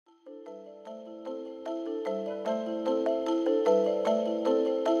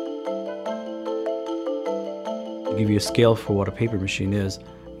To give you a scale for what a paper machine is,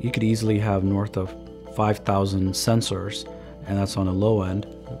 you could easily have north of 5,000 sensors, and that's on a low end,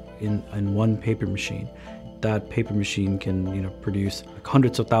 in one paper machine. That paper machine can produce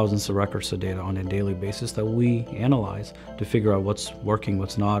hundreds of thousands of records of data on a daily basis that we analyze to figure out what's working,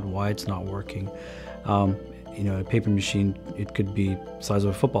 what's not, why it's not working. A paper machine, it could be the size of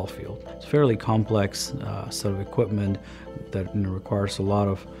a football field. It's a fairly complex set of equipment that requires a lot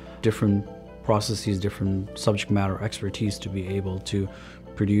of different processes, different subject matter expertise to be able to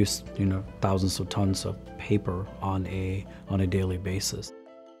produce thousands of tons of paper on a daily basis.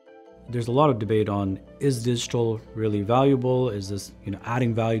 There's a lot of debate on, is digital really valuable? Is this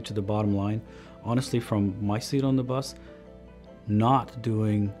adding value to the bottom line? Honestly, from my seat on the bus, not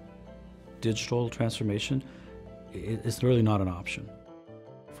doing digital transformation is really not an option.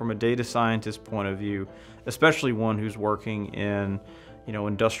 From a data scientist point of view, especially one who's working in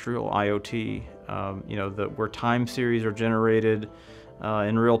industrial IoT, where time series are generated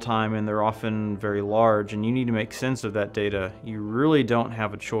in real time, and they're often very large, and you need to make sense of that data. You really don't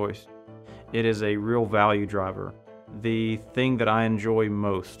have a choice. It is a real value driver. The thing that I enjoy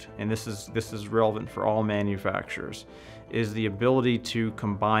most, and this is relevant for all manufacturers, is the ability to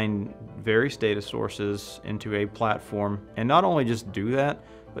combine various data sources into a platform, and not only just do that,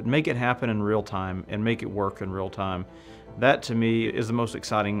 but make it happen in real time and make it work in real time. That, to me, is the most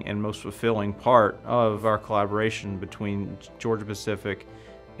exciting and most fulfilling part of our collaboration between Georgia-Pacific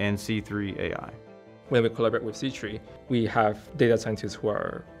and C3 AI. When we collaborate with C3, we have data scientists who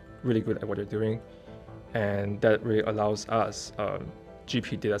are really good at what they're doing, and that really allows us,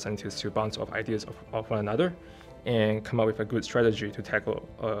 GP data scientists, to bounce off ideas of one another and come up with a good strategy to tackle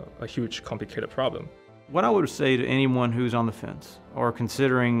a huge, complicated problem. What I would say to anyone who's on the fence or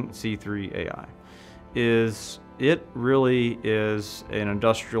considering C3 AI is it really is an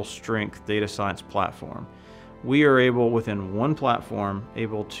industrial strength data science platform. We are able, within one platform,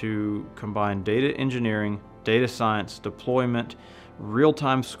 to combine data engineering, data science, deployment,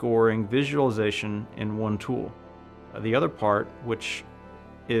 real-time scoring, visualization in one tool. The other part, which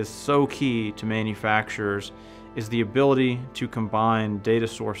is so key to manufacturers, is the ability to combine data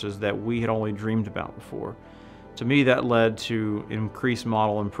sources that we had only dreamed about before. To me, that led to increased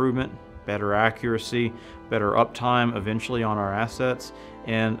model improvement, better accuracy, better uptime eventually on our assets,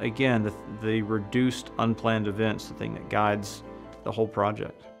 and again, the reduced unplanned events, the thing that guides the whole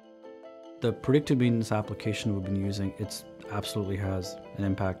project. The predictive maintenance application we've been using, it absolutely has an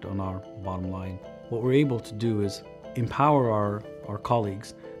impact on our bottom line. What we're able to do is empower our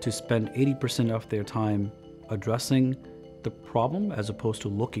colleagues to spend 80% of their time addressing the problem as opposed to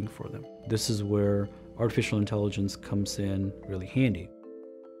looking for them. This is where artificial intelligence comes in really handy.